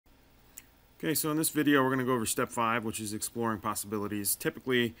Okay, so in this video we're going to go over step 5, which is exploring possibilities.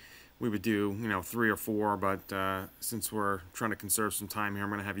 Typically we would do 3 or 4, but since we're trying to conserve some time here,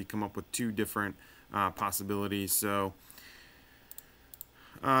 I'm going to have you come up with 2 different possibilities. So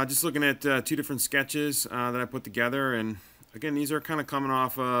just looking at 2 different sketches that I put together, and again, these are kind of coming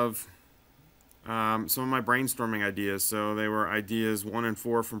off of some of my brainstorming ideas. So they were ideas 1 and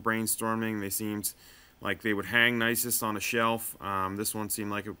 4 from brainstorming. They seemed like they would hang nicest on a shelf. This one seemed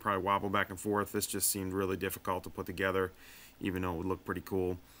like it would probably wobble back and forth. This just seemed really difficult to put together, even though it would look pretty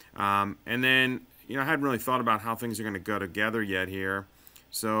cool. And then, I hadn't really thought about how things are going to go together yet here.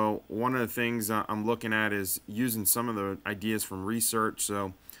 So one of the things I'm looking at is using some of the ideas from research.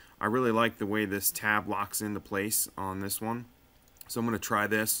 So I really like the way this tab locks into place on this one. So I'm going to try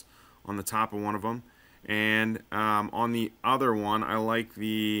this on the top of one of them. And on the other one, I like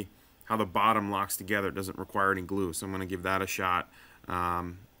how the bottom locks together. It doesn't require any glue, so I'm going to give that a shot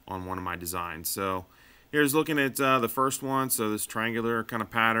on one of my designs. So here's looking at the first one. So this triangular kind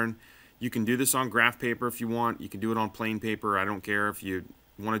of pattern. You can do this on graph paper if you want. You can do it on plain paper. I don't care if you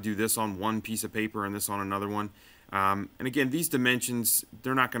want to do this on one piece of paper and this on another one. And again, these dimensions,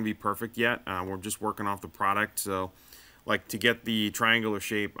 they're not going to be perfect yet. We're just working off the product. So like to get the triangular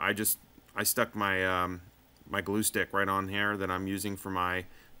shape, I stuck my my glue stick right on here that I'm using for my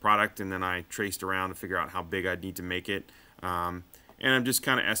product, and then I traced around to figure out how big I'd need to make it. And I'm just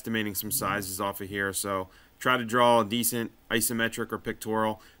kind of estimating some sizes off of here. So try to draw a decent isometric or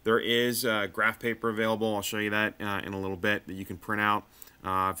pictorial. There is graph paper available. I'll show you that in a little bit that you can print out.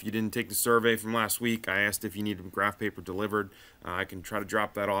 If you didn't take the survey from last week, I asked if you needed graph paper delivered. I can try to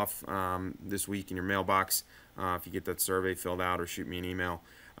drop that off this week in your mailbox if you get that survey filled out, or shoot me an email.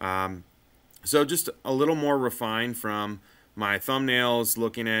 So just a little more refined from my thumbnails,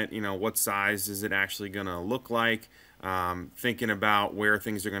 looking at what size is it actually going to look like, thinking about where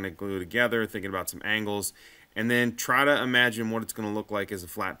things are going to glue together, thinking about some angles, and then try to imagine what it's going to look like as a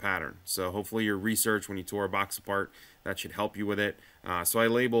flat pattern. So hopefully your research when you tore a box apart, that should help you with it. So I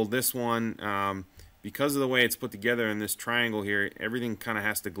labeled this one because of the way it's put together in this triangle here. Everything kind of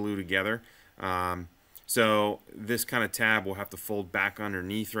has to glue together. So this kind of tab will have to fold back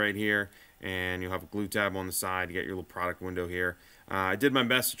underneath right here, and you'll have a glue tab on the side. You got your little product window here. I did my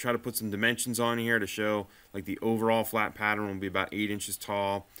best to try to put some dimensions on here to show like the overall flat pattern will be about 8 inches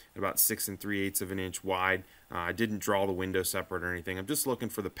tall and about 6 3/8 of an inch wide. I didn't draw the window separate or anything. I'm just looking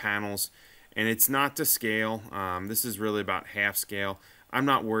for the panels, and it's not to scale. This is really about half scale. I'm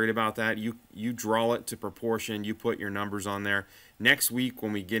not worried about that. You draw it to proportion. You put your numbers on there. Next week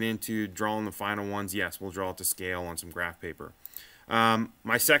when we get into drawing the final ones, yes, we'll draw it to scale on some graph paper.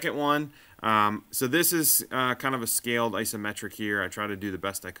 My second one, so this is kind of a scaled isometric here. I try to do the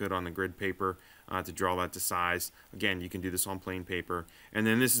best I could on the grid paper to draw that to size. Again, you can do this on plain paper. And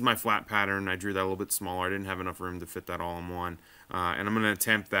then this is my flat pattern. I drew that a little bit smaller. I didn't have enough room to fit that all in one. And I'm going to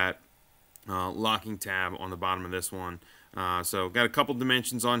attempt that locking tab on the bottom of this one. So got a couple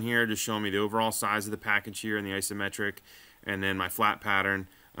dimensions on here just showing me the overall size of the package here in the isometric, and then my flat pattern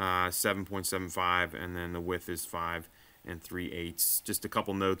 7.75, and then the width is 5 3/8. Just a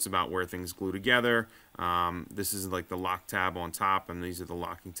couple notes about where things glue together. This is like the lock tab on top, and these are the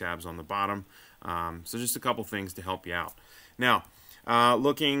locking tabs on the bottom. So just a couple things to help you out. Now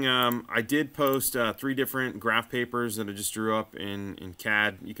looking, I did post 3 different graph papers that I just drew up in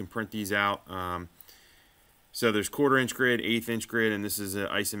CAD. You can print these out. So there's 1/4 inch grid, 1/8 inch grid, and this is an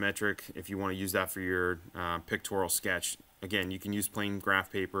isometric if you want to use that for your pictorial sketch. Again, you can use plain graph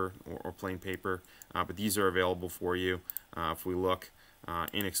paper or plain paper, but these are available for you. If we look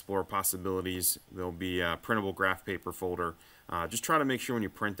in Explore Possibilities, there'll be a printable graph paper folder. Just try to make sure when you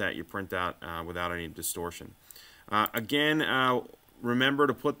print that, you print out without any distortion. Again, remember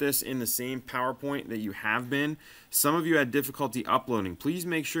to put this in the same PowerPoint that you have been. Some of you had difficulty uploading. Please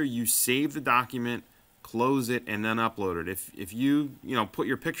make sure you save the document, close it, and then upload it. If you put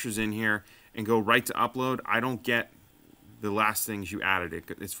your pictures in here and go right to upload, I don't get the last things you added.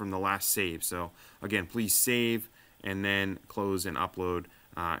 It's from the last save. So again, please save and then close and upload,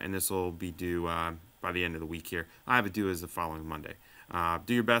 and this will be due by the end of the week here. I have it due as the following Monday.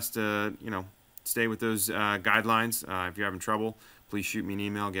 Do your best to stay with those guidelines. If you're having trouble, please shoot me an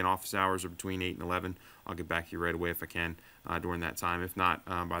email. Again, office hours are between 8 and 11. I'll get back to you right away if I can during that time. If not,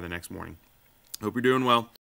 by the next morning. Hope you're doing well.